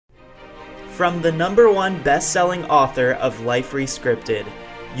From the #1 best-selling author of Life Rescripted,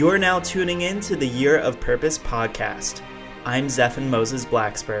 you're now tuning in to the Year of Purpose podcast. I'm Zephan Moses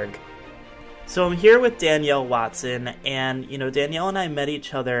Blacksburg. So I'm here with Danielle Watson, and Danielle and I met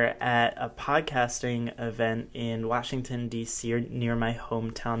each other at a podcasting event in Washington, D.C., near my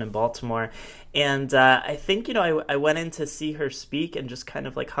hometown in Baltimore. And I think, I went in to see her speak and just kind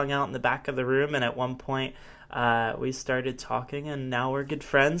of like hung out in the back of the room, and at one point we started talking, and now we're good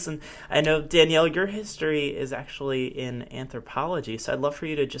friends. And I know, Danielle, your history is actually in anthropology, so I'd love for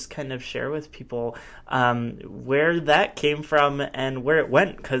you to just kind of share with people where that came from and where it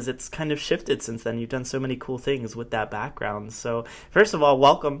went, because it's kind of shifted since then. You've done so many cool things with that background. So first of all,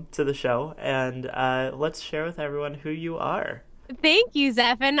 welcome to the show, and let's share with everyone who you are. Thank you,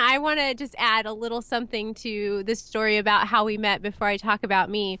 Zephan. I want to just add a little something to the story about how we met before I talk about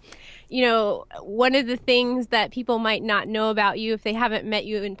me. One of the things that people might not know about you if they haven't met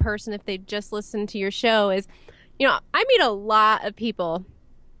you in person, if they've just listened to your show, is, I meet a lot of people,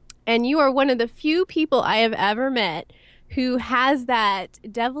 and you are one of the few people I have ever met who has that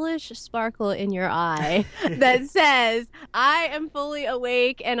devilish sparkle in your eye that says, I am fully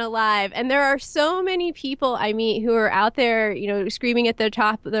awake and alive. And there are so many people I meet who are out there, screaming at the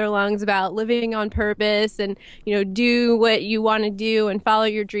top of their lungs about living on purpose and, do what you want to do and follow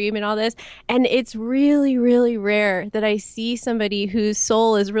your dream and all this. And it's really, really rare that I see somebody whose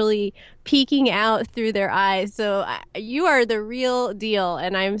soul is really peeking out through their eyes. So you are the real deal,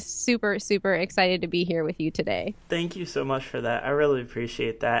 and I'm super, super excited to be here with you today. Thank you so much for that. I really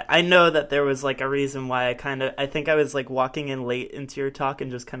appreciate that. I know that there was like a reason why I think I was like walking in late into your talk and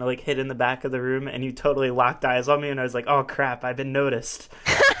just kind of like hid in the back of the room, and you totally locked eyes on me, and I was like, oh crap, I've been noticed.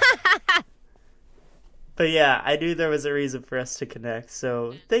 But yeah, I knew there was a reason for us to connect,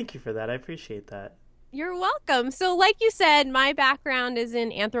 so thank you for that. I appreciate that. You're welcome. So like you said, my background is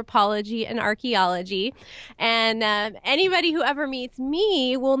in anthropology and archaeology. And anybody who ever meets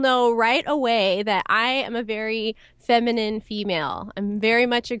me will know right away that I am a very feminine female. I'm very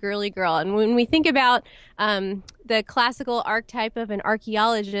much a girly girl. And when we think about the classical archetype of an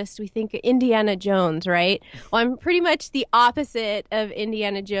archaeologist, we think Indiana Jones, right? Well, I'm pretty much the opposite of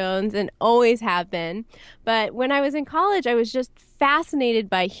Indiana Jones and always have been. But when I was in college, I was just fascinated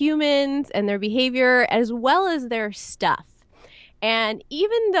by humans and their behavior as well as their stuff. And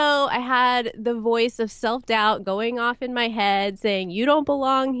even though I had the voice of self-doubt going off in my head saying, you don't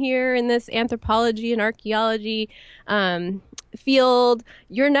belong here in this anthropology and archaeology field,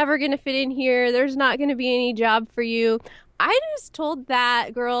 you're never going to fit in here, there's not going to be any job for you, I just told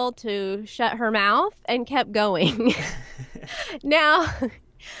that girl to shut her mouth and kept going. Now,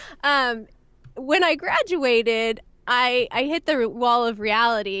 when I graduated, I hit the wall of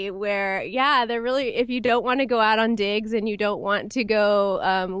reality where, they're really, if you don't want to go out on digs and you don't want to go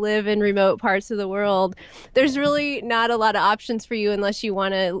live in remote parts of the world, there's really not a lot of options for you unless you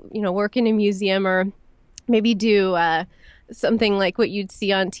want to, work in a museum or maybe do something like what you'd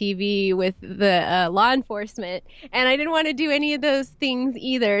see on TV with the law enforcement. And I didn't want to do any of those things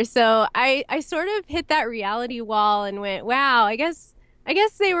either. So I sort of hit that reality wall and went, wow, I guess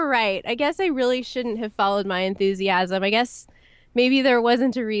they were right. I guess I really shouldn't have followed my enthusiasm. I guess maybe there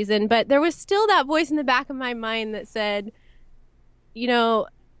wasn't a reason, but there was still that voice in the back of my mind that said,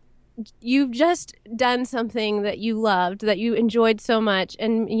 you've just done something that you loved, that you enjoyed so much.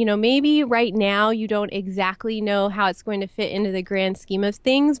 And, maybe right now you don't exactly know how it's going to fit into the grand scheme of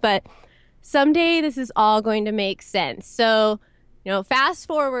things, but someday this is all going to make sense. So, fast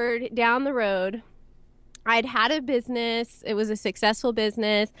forward down the road, I'd had a business. It was a successful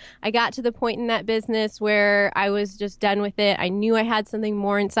business. I got to the point in that business where I was just done with it. I knew I had something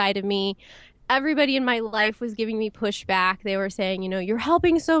more inside of me. Everybody in my life was giving me pushback. They were saying, you're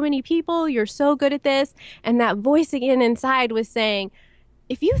helping so many people. You're so good at this. And that voice again inside was saying,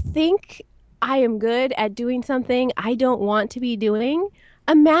 if you think I am good at doing something I don't want to be doing,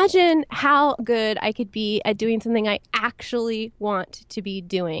 imagine how good I could be at doing something I actually want to be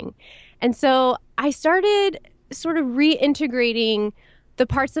doing. And so I started sort of reintegrating the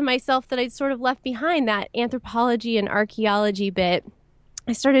parts of myself that I'd sort of left behind, that anthropology and archaeology bit.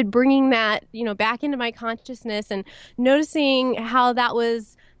 I started bringing that, back into my consciousness and noticing how that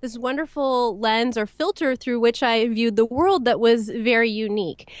was this wonderful lens or filter through which I viewed the world that was very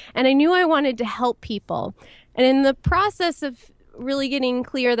unique. And I knew I wanted to help people. And in the process of really getting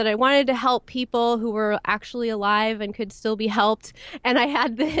clear that I wanted to help people who were actually alive and could still be helped. And I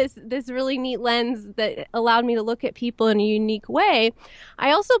had this really neat lens that allowed me to look at people in a unique way.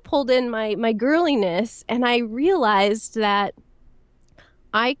 I also pulled in my girliness, and I realized that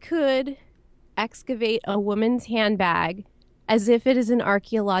I could excavate a woman's handbag as if it is an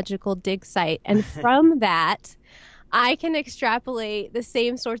archaeological dig site. And from that, I can extrapolate the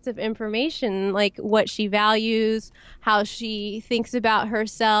same sorts of information, like what she values, how she thinks about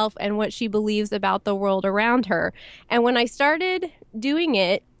herself, and what she believes about the world around her. And when I started doing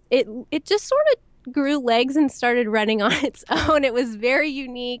it, it just sort of grew legs and started running on its own. It was very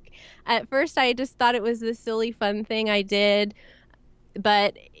unique. At first, I just thought it was this silly, fun thing I did,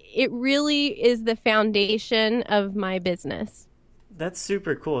 but it really is the foundation of my business. That's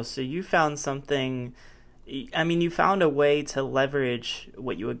super cool. So you found something, I mean, you found a way to leverage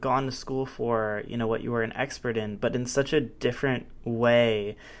what you had gone to school for, you know, what you were an expert in, but in such a different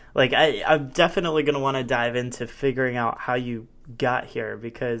way. Like, I'm definitely going to want to dive into figuring out how you got here,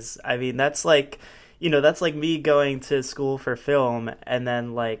 because, I mean, that's like, you know, that's like me going to school for film and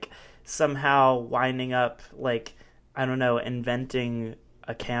then, like, somehow winding up, like, I don't know, inventing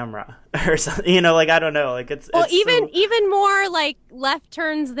a camera or something, you know, like, I don't know, like, it's even more like left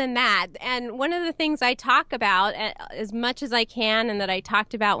turns than that. And one of the things I talk about as much as I can, and that I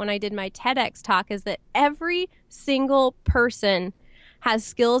talked about when I did my TEDx talk, is that every single person has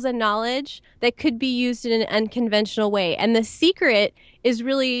skills and knowledge that could be used in an unconventional way. And the secret is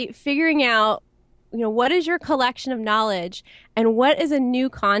really figuring out, you know, what is your collection of knowledge and what is a new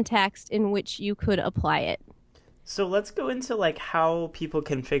context in which you could apply it. So let's go into like how people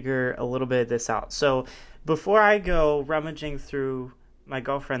can figure a little bit of this out. So before I go rummaging through my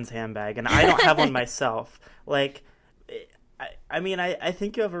girlfriend's handbag, and I don't have one myself, like, I mean, I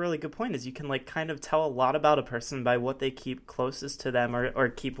think you have a really good point, is you can like kind of tell a lot about a person by what they keep closest to them or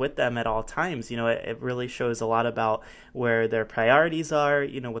keep with them at all times. You know, it really shows a lot about where their priorities are,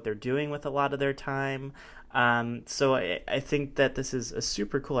 you know, what they're doing with a lot of their time. So I think that this is a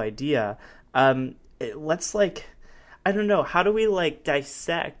super cool idea. Let's like, I don't know, how do we like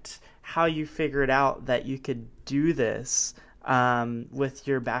dissect how you figured out that you could do this with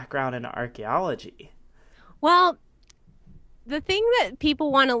your background in archaeology? Well, the thing that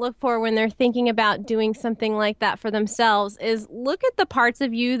people want to look for when they're thinking about doing something like that for themselves is look at the parts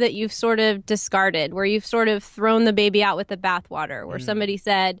of you that you've sort of discarded, where you've sort of thrown the baby out with the bathwater, where somebody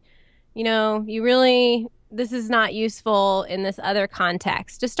said, you know, this is not useful in this other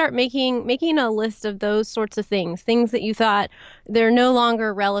context. Just start making a list of those sorts of things that you thought they're no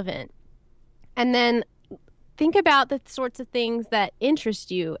longer relevant. And then think about the sorts of things that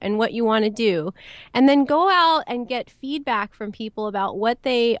interest you and what you want to do. And then go out and get feedback from people about what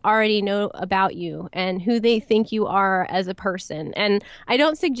they already know about you and who they think you are as a person. And I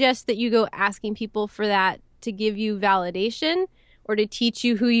don't suggest that you go asking people for that to give you validation or to teach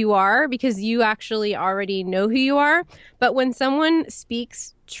you who you are, because you actually already know who you are. But when someone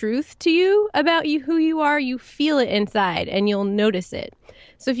speaks truth to you about who you are, you feel it inside and you'll notice it.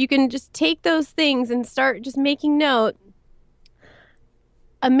 So if you can just take those things and start just making note,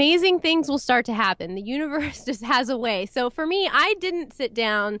 amazing things will start to happen. The universe just has a way. So for me, I didn't sit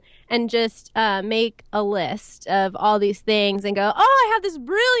down and just make a list of all these things and go, oh, I have this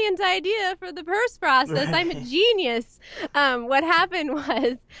brilliant idea for the purse process. Right. I'm a genius. What happened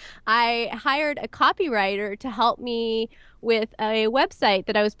was I hired a copywriter to help me with a website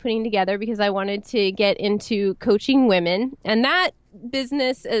that I was putting together because I wanted to get into coaching women. And that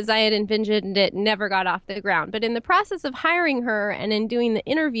business, as I had envisioned it, never got off the ground. But in the process of hiring her and in doing the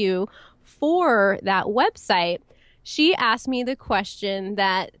interview for that website, she asked me the question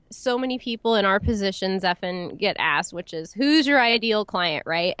that so many people in our positions often get asked, which is, who's your ideal client,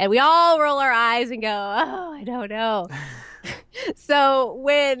 right? And we all roll our eyes and go, oh, I don't know. So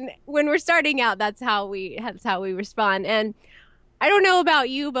when we're starting out, that's how we respond. And I don't know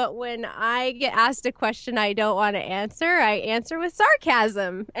about you, but when I get asked a question I don't want to answer, I answer with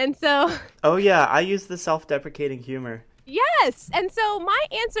sarcasm. And so... Oh, yeah. I use the self-deprecating humor. Yes. And so my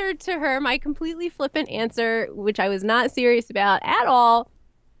answer to her, my completely flippant answer, which I was not serious about at all,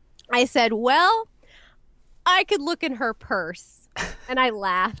 I said, well, I could look in her purse. And I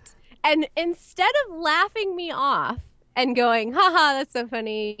laughed. And instead of laughing me off and going, haha, that's so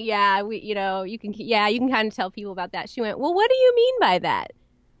funny. Yeah, you can kind of tell people about that. She went, well, what do you mean by that?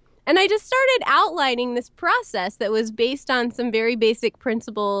 And I just started outlining this process that was based on some very basic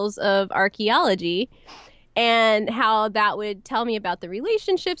principles of archaeology and how that would tell me about the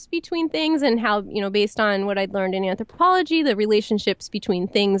relationships between things and how, based on what I'd learned in anthropology, the relationships between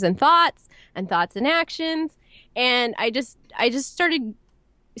things and thoughts and actions. And I just started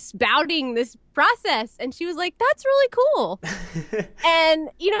spouting this process, and she was like, that's really cool. And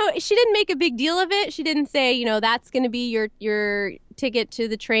she didn't make a big deal of it. She didn't say, that's going to be your ticket to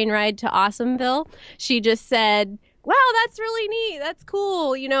the train ride to Awesomeville. She just said, wow, that's really neat. That's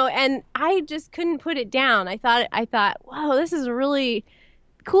cool, and I just couldn't put it down. I thought, wow, this is really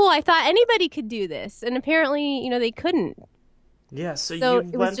cool. I thought anybody could do this, and apparently, they couldn't. Yeah, so So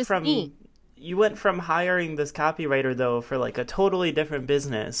it was just neat. you went from hiring this copywriter though for like a totally different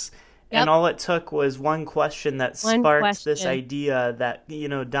business, and Yep. all it took was one question that One sparked this question. idea that,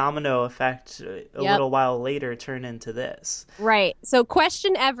 domino effect a Yep. little while later turned into this. Right. So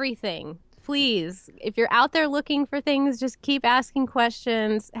question everything. Please, if you're out there looking for things, just keep asking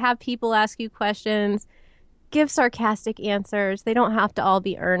questions. Have people ask you questions. Give sarcastic answers. They don't have to all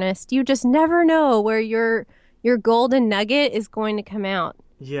be earnest. You just never know where your golden nugget is going to come out.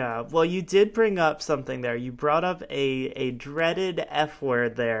 Yeah, well, you did bring up something there. You brought up a dreaded F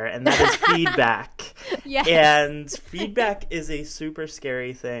word there, and that is feedback. Yes. And feedback is a super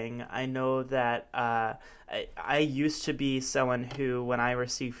scary thing. I know that I used to be someone who, when I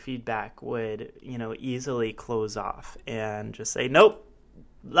received feedback, would, easily close off and just say, nope,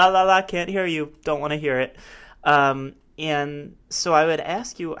 la la la, can't hear you, don't want to hear it. And so I would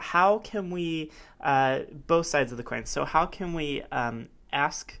ask you, how can we, both sides of the coin, so how can we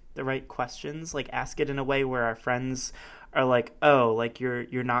ask the right questions, like ask it in a way where our friends are like, oh, like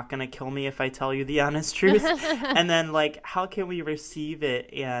you're not gonna kill me if I tell you the honest truth, and then like how can we receive it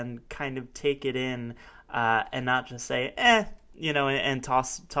and kind of take it in, and not just say and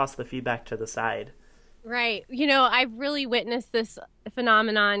toss the feedback to the side. Right. I've really witnessed this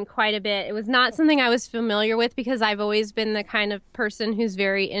phenomenon quite a bit. It was not something I was familiar with because I've always been the kind of person who's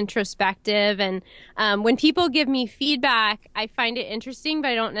very introspective. And when people give me feedback, I find it interesting, but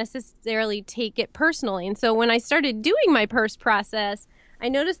I don't necessarily take it personally. And so when I started doing my PERS process, I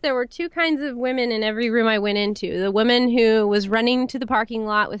noticed there were two kinds of women in every room I went into. The woman who was running to the parking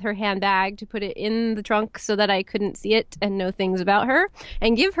lot with her handbag to put it in the trunk so that I couldn't see it and know things about her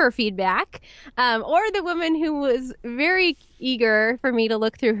and give her feedback. Or the woman who was very eager for me to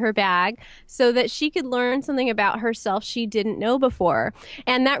look through her bag so that she could learn something about herself she didn't know before.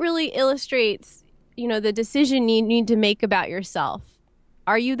 And that really illustrates, the decision you need to make about yourself.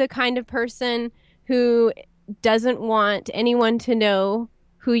 Are you the kind of person who doesn't want anyone to know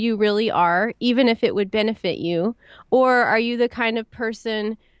who you really are, even if it would benefit you? Or are you the kind of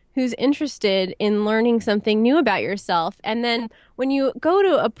person who's interested in learning something new about yourself? And then when you go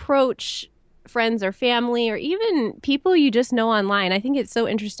to approach friends or family or even people you just know online, I think it's so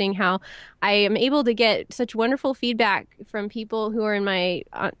interesting how I am able to get such wonderful feedback from people who are in my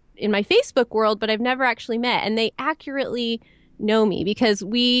Facebook world, but I've never actually met, and they accurately know me because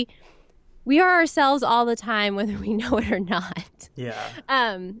we are ourselves all the time, whether we know it or not. Yeah.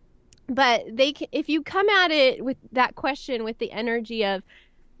 But if you come at it with that question, with the energy of,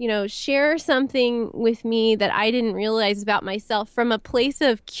 share something with me that I didn't realize about myself from a place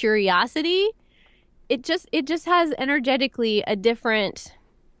of curiosity, it just has energetically a different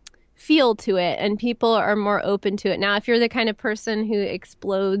feel to it, and people are more open to it. Now, if you're the kind of person who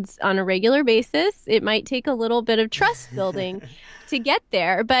explodes on a regular basis, it might take a little bit of trust building to get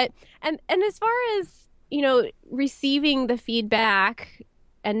there. But and as far as, receiving the feedback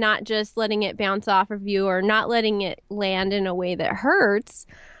and not just letting it bounce off of you or not letting it land in a way that hurts,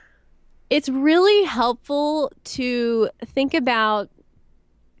 it's really helpful to think about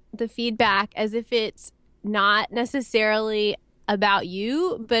the feedback as if it's not necessarily about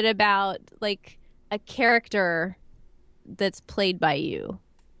you, but about like a character that's played by you.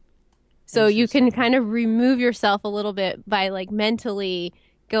 So you can kind of remove yourself a little bit by like mentally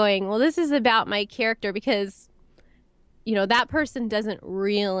going, well, this is about my character because, that person doesn't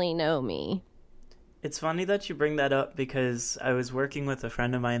really know me. It's funny that you bring that up because I was working with a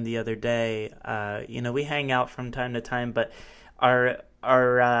friend of mine the other day. We hang out from time to time, but our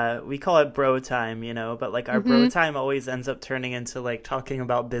we call it bro time, but like our bro time always ends up turning into like talking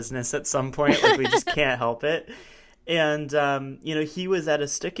about business at some point. Like we just can't help it. And, he was at a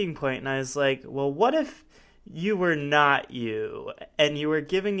sticking point and I was like, well, what if you were not you and you were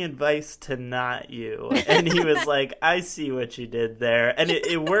giving advice to not you? And he was like, I see what you did there. And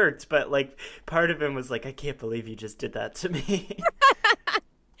it worked. But like part of him was like, I can't believe you just did that to me.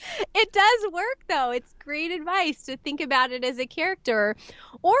 It does work, though. It's great advice to think about it as a character,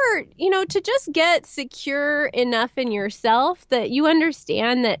 or, to just get secure enough in yourself that you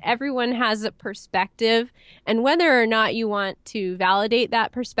understand that everyone has a perspective, and whether or not you want to validate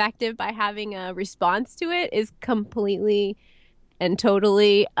that perspective by having a response to it is completely and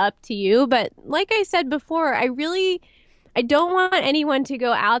totally up to you. But like I said before, I don't want anyone to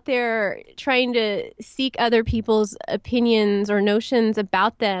go out there trying to seek other people's opinions or notions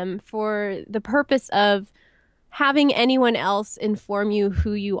about them for the purpose of having anyone else inform you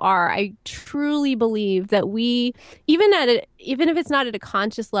who you are. I truly believe that we, even if it's not at a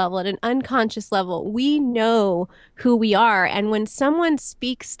conscious level, at an unconscious level, we know who we are. And when someone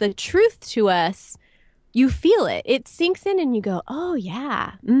speaks the truth to us, you feel it. It sinks in and you go, oh,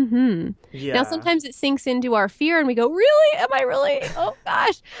 yeah. Mm-hmm. Now, Yeah. sometimes it sinks into our fear and we go, really? Am I really? Oh,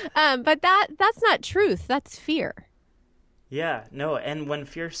 gosh. But that's not truth. That's fear. Yeah, no, and when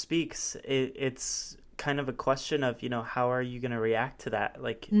fear speaks, it's kind of a question of, how are you going to react to that?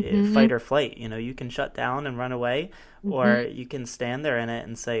 Like Mm-hmm. fight or flight, you can shut down and run away, or Mm-hmm. you can stand there in it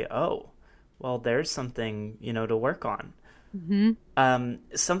and say, oh, well, there's something, to work on. Mm-hmm.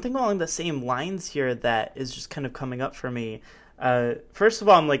 Something along the same lines here that is just kind of coming up for me. First of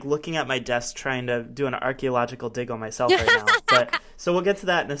all, I'm like looking at my desk trying to do an archaeological dig on myself right now. But so we'll get to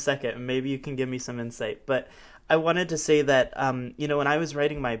that in a second, and maybe you can give me some insight. But I wanted to say that, when I was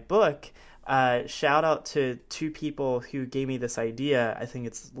writing my book, shout out to two people who gave me this idea. I think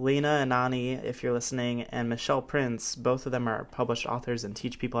it's Lena Anani, if you're listening, and Michelle Prince. Both of them are published authors and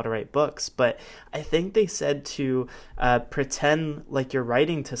teach people how to write books. But I think they said to pretend like you're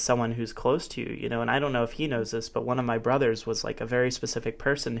writing to someone who's close to you, and I don't know if he knows this, but one of my brothers was like a very specific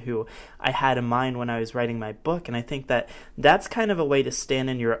person who I had in mind when I was writing my book. And I think that that's kind of a way to stand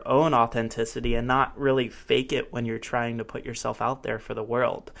in your own authenticity and not really fake it when you're trying to put yourself out there for the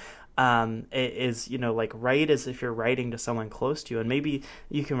world. It is, like write as if you're writing to someone close to you. And maybe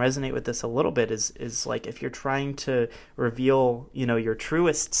you can resonate with this a little bit is like if you're trying to reveal, your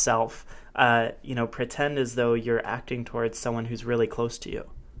truest self, pretend as though you're acting towards someone who's really close to you.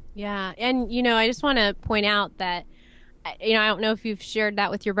 Yeah. And, I just want to point out that, I don't know if you've shared that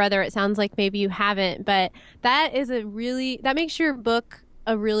with your brother. It sounds like maybe you haven't, but that makes your book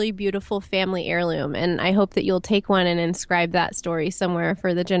a really beautiful family heirloom. And I hope that you'll take one and inscribe that story somewhere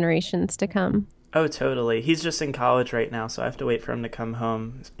for the generations to come. Oh, totally. He's just in college right now, so I have to wait for him to come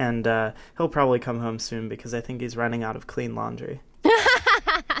home. And he'll probably come home soon because I think he's running out of clean laundry.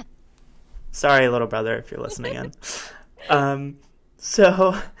 Sorry, little brother, if you're listening in.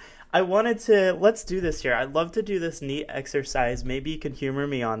 So let's do this here. I'd love to do this neat exercise. Maybe you can humor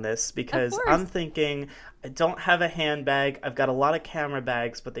me on this because I'm thinking I don't have a handbag. I've got a lot of camera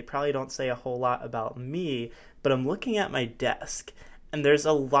bags, but they probably don't say a whole lot about me. But I'm looking at my desk and there's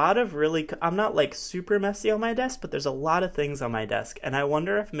a lot of I'm not like super messy on my desk, but there's a lot of things on my desk. And I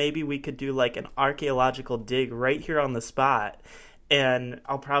wonder if maybe we could do like an archaeological dig right here on the spot. And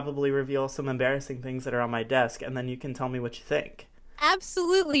I'll probably reveal some embarrassing things that are on my desk, and then you can tell me what you think.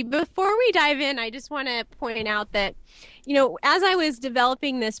 Absolutely. Before we dive in, I just want to point out that, as I was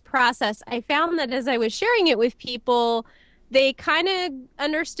developing this process, I found that as I was sharing it with people, they kind of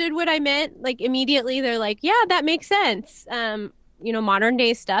understood what I meant. Like immediately, they're like, yeah, that makes sense. Modern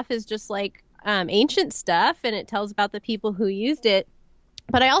day stuff is just like ancient stuff, and it tells about the people who used it.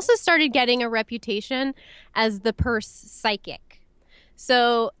 But I also started getting a reputation as the purse psychic.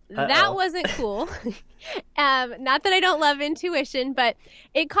 So that wasn't cool. Not that I don't love intuition, but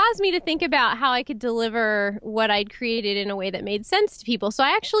it caused me to think about how I could deliver what I'd created in a way that made sense to people. So I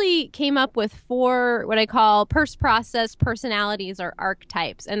actually came up with 4 what I call purse process personalities or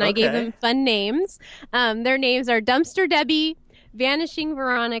archetypes, and I gave them fun names. Their names are Dumpster Debbie, Vanishing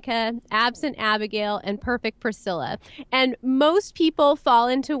Veronica, Absent Abigail, and Perfect Priscilla. And most people fall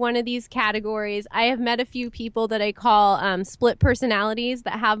into one of these categories. I have met a few people that I call split personalities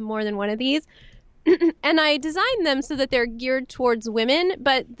that have more than one of these. And I designed them so that they're geared towards women,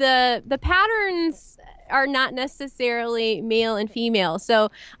 but the patterns are not necessarily male and female.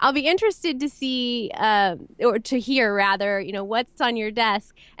 So I'll be interested to see, or to hear rather, what's on your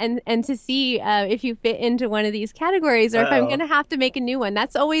desk and to see if you fit into one of these categories or if I'm going to have to make a new one. I'm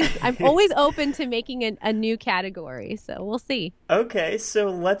always open to making a new category. So we'll see. Okay, so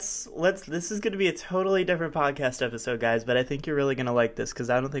let's this is going to be a totally different podcast episode, guys, but I think you're really going to like this because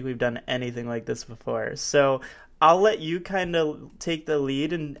I don't think we've done anything like this before. So I'll let you kind of take the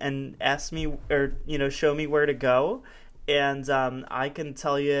lead and ask me or, show me where to go. And I can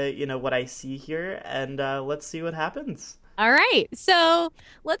tell you, what I see here and let's see what happens. All right. So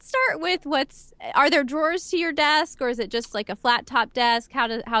let's start with are there drawers to your desk or is it just like a flat top desk?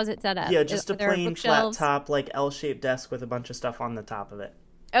 How's it set up? Yeah, just a plain flat top, like L-shaped desk with a bunch of stuff on the top of it.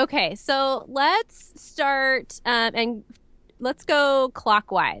 Okay. So let's start and let's go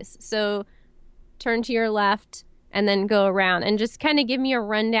clockwise. So turn to your left and then go around and just kind of give me a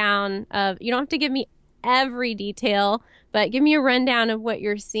rundown of, you don't have to give me every detail, but give me a rundown of what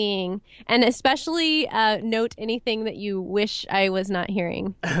you're seeing. And especially note anything that you wish I was not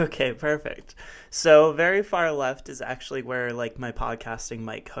hearing. Okay, perfect. So very far left is actually where like my podcasting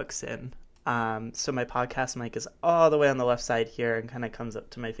mic hooks in. So my podcast mic is all the way on the left side here and kind of comes up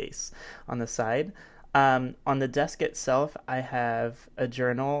to my face on the side. On the desk itself, I have a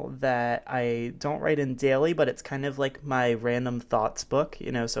journal that I don't write in daily, but it's kind of like my random thoughts book,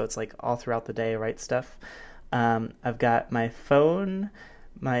 so it's like all throughout the day I write stuff. I've got my phone,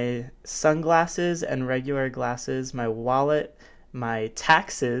 my sunglasses and regular glasses, my wallet, my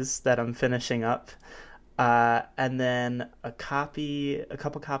taxes that I'm finishing up, and then a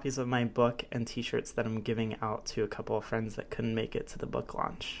couple copies of my book and t-shirts that I'm giving out to a couple of friends that couldn't make it to the book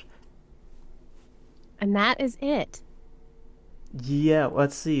launch. And that is it. Yeah,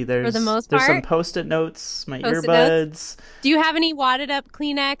 let's see. For the most there's part, some Post-it notes, my Post-it earbuds. notes. Do you have any wadded up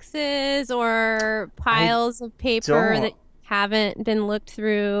Kleenexes or piles of paper that haven't been looked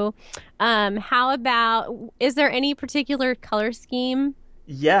through? How about, is there any particular color scheme?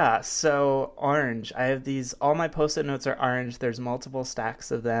 Yeah, so orange. I have all my Post-it notes are orange. There's multiple stacks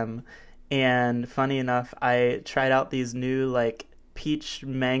of them. And funny enough, I tried out these new like peach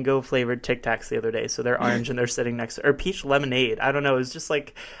mango flavored Tic Tacs the other day. So they're orange and they're sitting next to, or peach lemonade. I don't know. It's just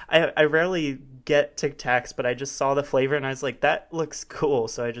like, I rarely get Tic Tacs, but I just saw the flavor and I was like, that looks cool.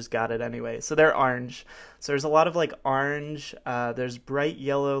 So I just got it anyway. So they're orange. So there's a lot of like orange. There's bright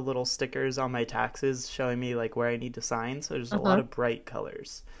yellow little stickers on my taxes showing me like where I need to sign. So there's a lot of bright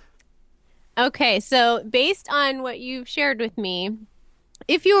colors. Okay. So based on what you've shared with me,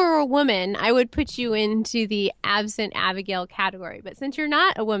 if you were a woman, I would put you into the absent Abigail category. But since you're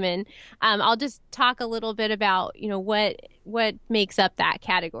not a woman, I'll just talk a little bit about, what makes up that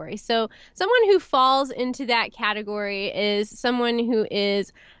category. So someone who falls into that category is someone who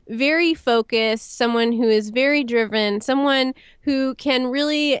is very focused, someone who is very driven, someone who can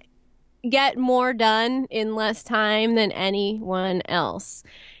really get more done in less time than anyone else.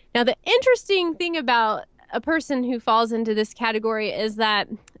 Now, the interesting thing about a person who falls into this category is that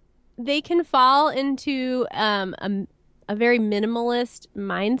they can fall into a very minimalist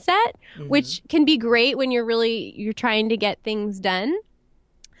mindset, which can be great when you're trying to get things done.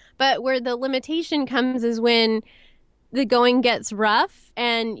 But where the limitation comes is when the going gets rough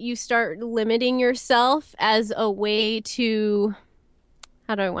and you start limiting yourself as a way to,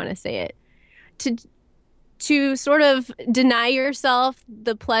 how do I want to say it? To sort of deny yourself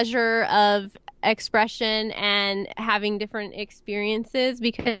the pleasure of expression and having different experiences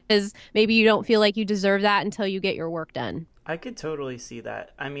because maybe you don't feel like you deserve that until you get your work done. I could totally see that.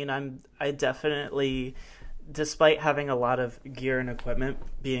 I mean, I definitely, despite having a lot of gear and equipment,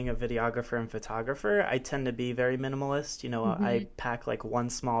 being a videographer and photographer, I tend to be very minimalist. I pack like one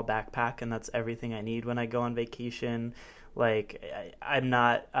small backpack and that's everything I need when I go on vacation. Like I'm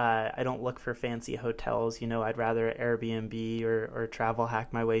not, I don't look for fancy hotels, I'd rather Airbnb or travel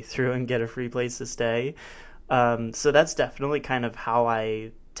hack my way through and get a free place to stay. So that's definitely kind of how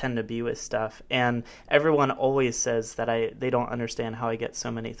I tend to be with stuff. And everyone always says that they don't understand how I get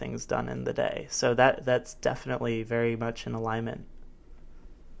so many things done in the day. So that's definitely very much in alignment.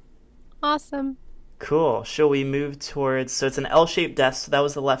 Awesome. Cool. Shall we move towards, so it's an L-shaped desk, so that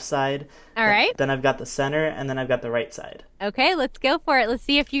was the left side. All right. Then I've got the center, and then I've got the right side. Okay, let's go for it. Let's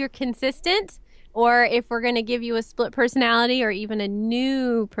see if you're consistent or if we're going to give you a split personality or even a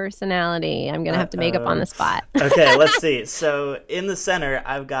new personality. I'm going to have to make up on the spot. Okay, let's see. So in the center,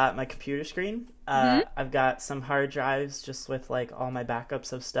 I've got my computer screen. I've got some hard drives just with like all my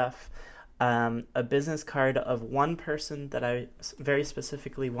backups of stuff. A business card of one person that I very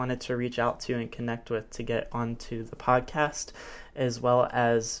specifically wanted to reach out to and connect with to get onto the podcast, as well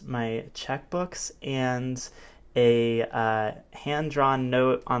as my checkbooks and a hand-drawn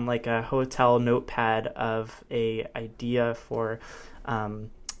note on like a hotel notepad of a idea for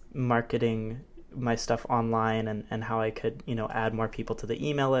marketing my stuff online and how I could, add more people to the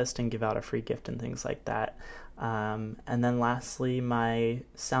email list and give out a free gift and things like that. And then lastly, my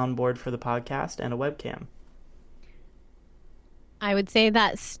soundboard for the podcast and a webcam. I would say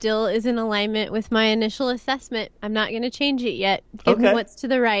that still is in alignment with my initial assessment. I'm not going to change it yet. Give me what's to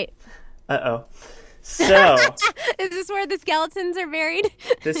the right. Uh-oh. So is this where the skeletons are buried?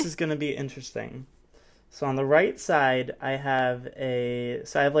 This is going to be interesting. So on the right side, I have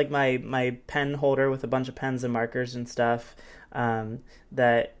like my pen holder with a bunch of pens and markers and stuff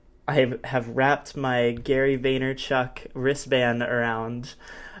that I have wrapped my Gary Vaynerchuk wristband around.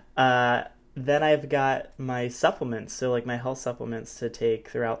 Then I've got my supplements, so like my health supplements to take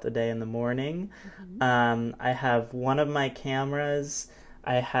throughout the day in the morning. I have one of my cameras.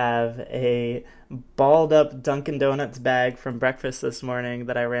 I have a balled up Dunkin' Donuts bag from breakfast this morning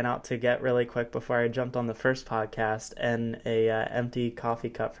that I ran out to get really quick before I jumped on the first podcast, and a empty coffee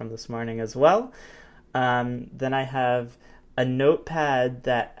cup from this morning as well. Then I have a notepad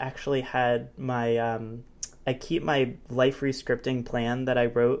that actually had my I keep my life rescripting plan that I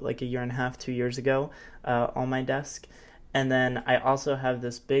wrote like a year and a half, 2 years ago, on my desk. And then I also have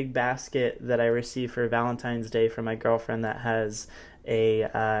this big basket that I received for Valentine's Day from my girlfriend that has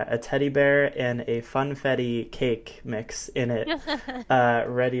a teddy bear and a funfetti cake mix in it,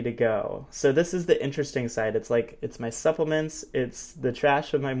 ready to go. So this is the interesting side. It's like it's my supplements, it's the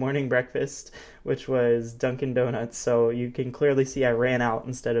trash of my morning breakfast, which was Dunkin' Donuts. So you can clearly see I ran out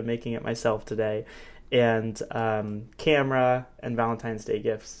instead of making it myself today, and camera and Valentine's Day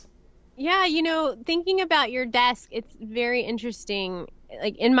gifts. Yeah, thinking about your desk, it's very interesting.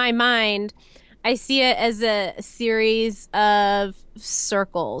 Like in my mind, I see it as a series of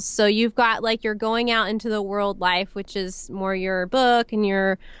circles. So you've got like your going out into the world life, which is more your book and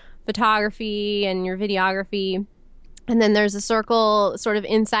your photography and your videography. And then there's a circle sort of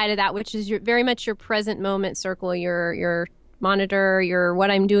inside of that, which is very much your present moment circle, your monitor, your what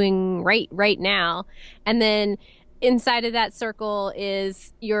I'm doing right now. And then inside of that circle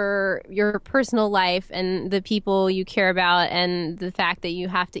is your personal life and the people you care about and the fact that you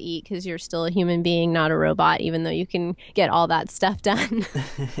have to eat because you're still a human being, not a robot, even though you can get all that stuff done.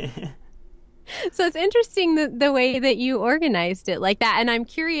 So it's interesting the way that you organized it like that. And I'm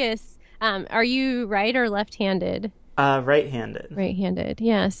curious, are you right or left-handed? Right-handed. Right-handed,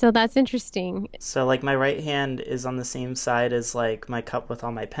 yeah. So that's interesting. So like my right hand is on the same side as like my cup with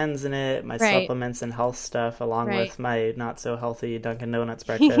all my pens in it, my Right. supplements and health stuff, along Right. with my not so healthy Dunkin' Donuts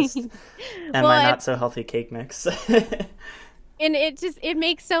breakfast and Well, my not so healthy cake mix. and it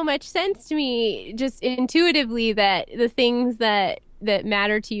makes so much sense to me just intuitively that the things that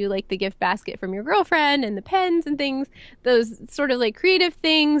matter to you, like the gift basket from your girlfriend and the pens and things, those sort of like creative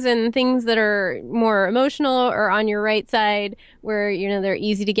things and things that are more emotional are on your right side where, they're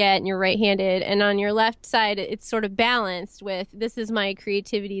easy to get and you're right-handed. And on your left side, it's sort of balanced with this is my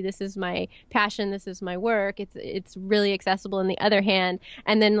creativity, this is my passion, this is my work. It's really accessible in the other hand.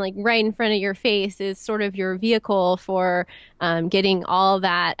 And then like right in front of your face is sort of your vehicle for getting all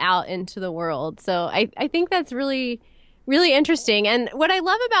that out into the world. So I think that's really interesting. And what I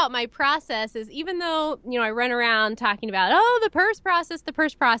love about my process is even though, I run around talking about, the purse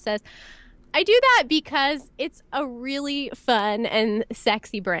process, I do that because it's a really fun and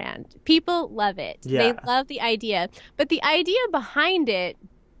sexy brand. People love it. Yeah. They love the idea. But the idea behind it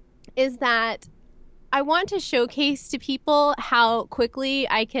is that I want to showcase to people how quickly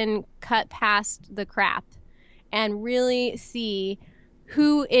I can cut past the crap and really see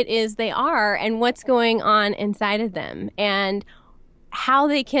who it is they are and what's going on inside of them and how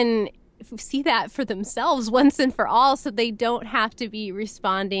they can see that for themselves once and for all so they don't have to be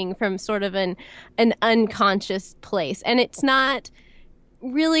responding from sort of an unconscious place. And it's not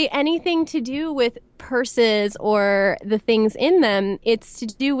really anything to do with purses or the things in them. It's to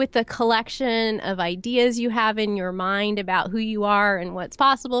do with the collection of ideas you have in your mind about who you are and what's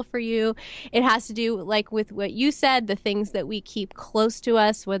possible for you. It has to do like with what you said, the things that we keep close to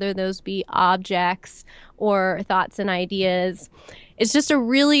us, whether those be objects or thoughts and ideas. It's just a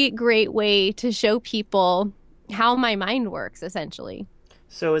really great way to show people how my mind works, essentially.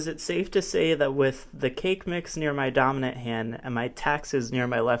 So is it safe to say that with the cake mix near my dominant hand and my taxes near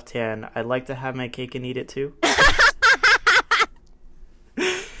my left hand, I'd like to have my cake and eat it too? I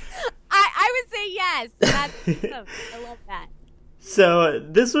would say yes. That's awesome. I love that. So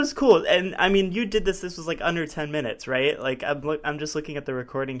this was cool. And I mean, you did this was like under 10 minutes, right? Like I'm just looking at the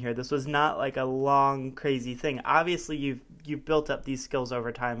recording here. This was not like a long, crazy thing. Obviously, you've built up these skills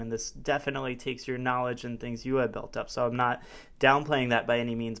over time, and this definitely takes your knowledge and things you have built up. So I'm not downplaying that by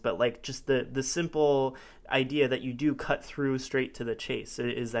any means, but like just the simple idea that you do cut through straight to the chase.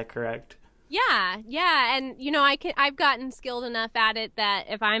 Is that correct? Yeah. And, I've gotten skilled enough at it that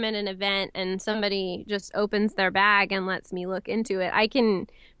if I'm at an event and somebody just opens their bag and lets me look into it, I can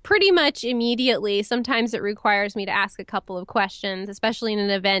pretty much immediately. Sometimes it requires me to ask a couple of questions, especially in an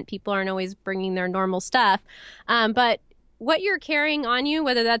event. People aren't always bringing their normal stuff. But what you're carrying on you,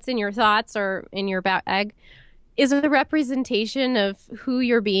 whether that's in your thoughts or in your bag, is a representation of who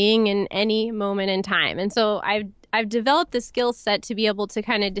you're being in any moment in time. And so I've developed the skill set to be able to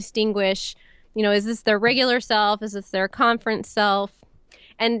kind of distinguish, is this their regular self? Is this their conference self?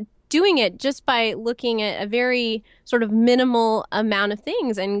 And doing it just by looking at a very sort of minimal amount of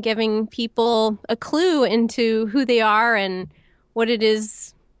things and giving people a clue into who they are and what it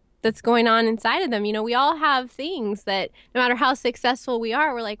is that's going on inside of them. We all have things that no matter how successful we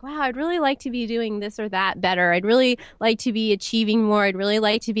are, we're like, wow, I'd really like to be doing this or that better. I'd really like to be achieving more. I'd really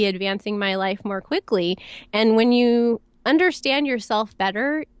like to be advancing my life more quickly. And when you understand yourself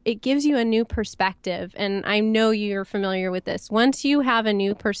better, it gives you a new perspective. And I know you're familiar with this. Once you have a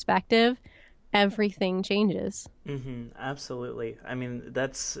new perspective, everything changes. Absolutely. I mean,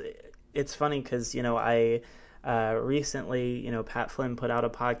 it's funny because, I recently, Pat Flynn put out a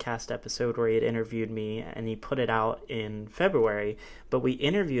podcast episode where he had interviewed me, and he put it out in February, but we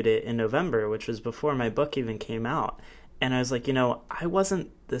interviewed it in November, which was before my book even came out. And I was like, I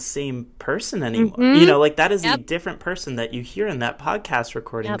wasn't the same person anymore. Like that is a different person that you hear in that podcast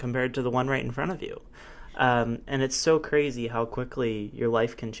recording compared to the one right in front of you. And it's so crazy how quickly your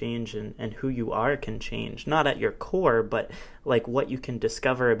life can change and who you are can change, not at your core, but like what you can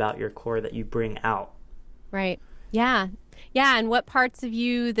discover about your core that you bring out. Right. Yeah. Yeah. And what parts of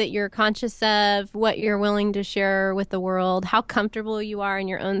you that you're conscious of, what you're willing to share with the world, how comfortable you are in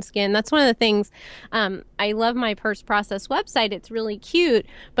your own skin. That's one of the things. I love my Purse Process website. It's really cute,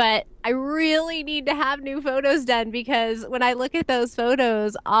 but I really need to have new photos done, because when I look at those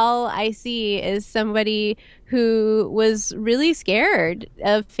photos, all I see is somebody who was really scared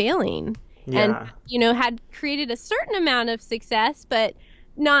of failing and, had created a certain amount of success, but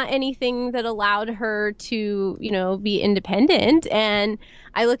not anything that allowed her to, be independent. And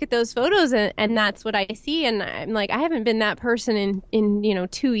I look at those photos and that's what I see. And I'm like, I haven't been that person in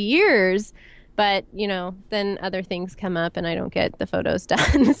 2 years, but, then other things come up and I don't get the photos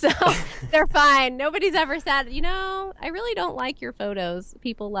done. So they're fine. Nobody's ever said, I really don't like your photos.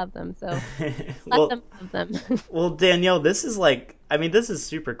 People love them. So let them love them. Well, Danielle, this is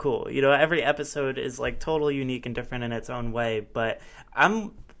super cool. Every episode is like totally unique and different in its own way, but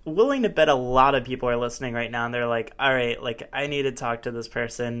I'm willing to bet a lot of people are listening right now and they're like, all right, like I need to talk to this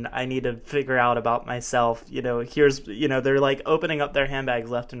person. I need to figure out about myself. They're like opening up their handbags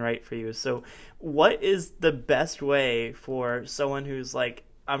left and right for you. So what is the best way for someone who's like,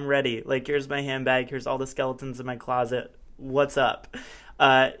 I'm ready. Like, here's my handbag. Here's all the skeletons in my closet. What's up?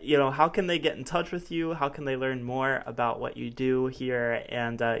 How can they get in touch with you? How can they learn more about what you do here?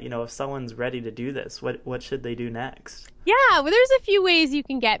 And, if someone's ready to do this, what should they do next? Yeah, well, there's a few ways you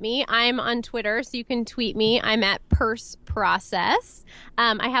can get me. I'm on Twitter, so you can tweet me. I'm at Purse Process.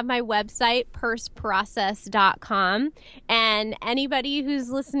 I have my website, purseprocess.com. And anybody who's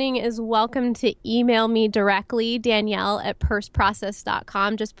listening is welcome to email me directly, Danielle at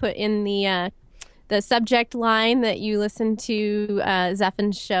purseprocess.com. Just put in the subject line that you listen to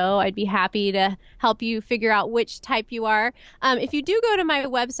Zephin's show. I'd be happy to help you figure out which type you are. If you do go to my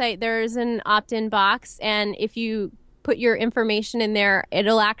website, there's an opt-in box, and if you put your information in there,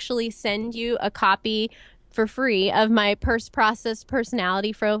 it'll actually send you a copy for free of my Purse Process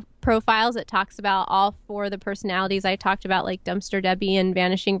personality profiles. It talks about all 4 of the personalities I talked about, like Dumpster Debbie and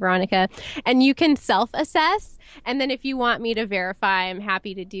Vanishing Veronica. And you can self-assess. And then if you want me to verify, I'm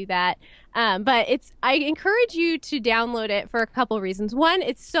happy to do that. But I encourage you to download it for a couple of reasons. One,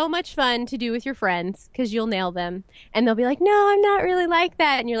 it's so much fun to do with your friends because you'll nail them. And they'll be like, no, I'm not really like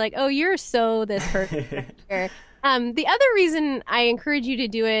that. And you're like, oh, you're so this person. The other reason I encourage you to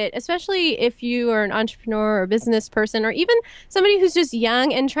do it, especially if you are an entrepreneur or a business person, or even somebody who's just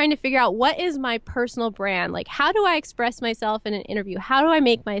young and trying to figure out what is my personal brand? Like, how do I express myself in an interview? How do I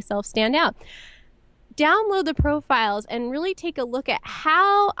make myself stand out? Download the profiles and really take a look at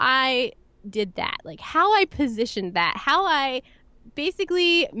how I did that, like how I positioned that, how I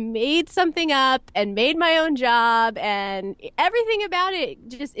basically made something up and made my own job, and everything about it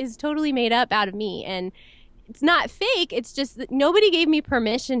just is totally made up out of me. And it's not fake. It's just that nobody gave me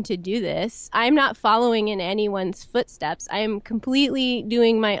permission to do this. I'm not following in anyone's footsteps. I am completely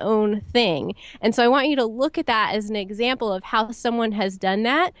doing my own thing. And so I want you to look at that as an example of how someone has done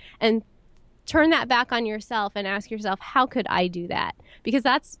that, and turn that back on yourself and ask yourself, how could I do that? Because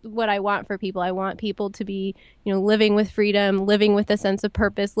that's what I want for people. I want people to be, living with freedom, living with a sense of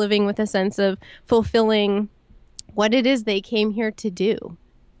purpose, living with a sense of fulfilling what it is they came here to do.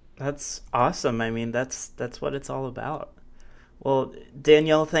 That's awesome. I mean, that's what it's all about. Well,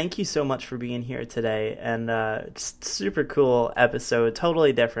 Danielle, thank you so much for being here today, and just super cool episode,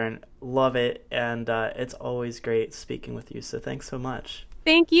 totally different. Love it, and it's always great speaking with you, so thanks so much.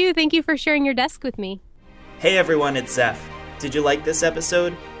 Thank you. Thank you for sharing your desk with me. Hey everyone, it's Zeph. Did you like this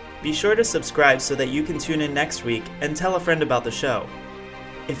episode? Be sure to subscribe so that you can tune in next week and tell a friend about the show.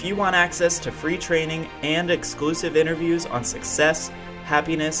 If you want access to free training and exclusive interviews on success,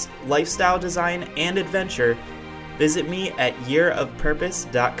 happiness, lifestyle design, and adventure, visit me at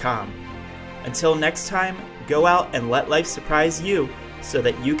yearofpurpose.com. Until next time, go out and let life surprise you so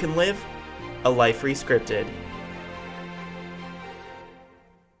that you can live a life rescripted.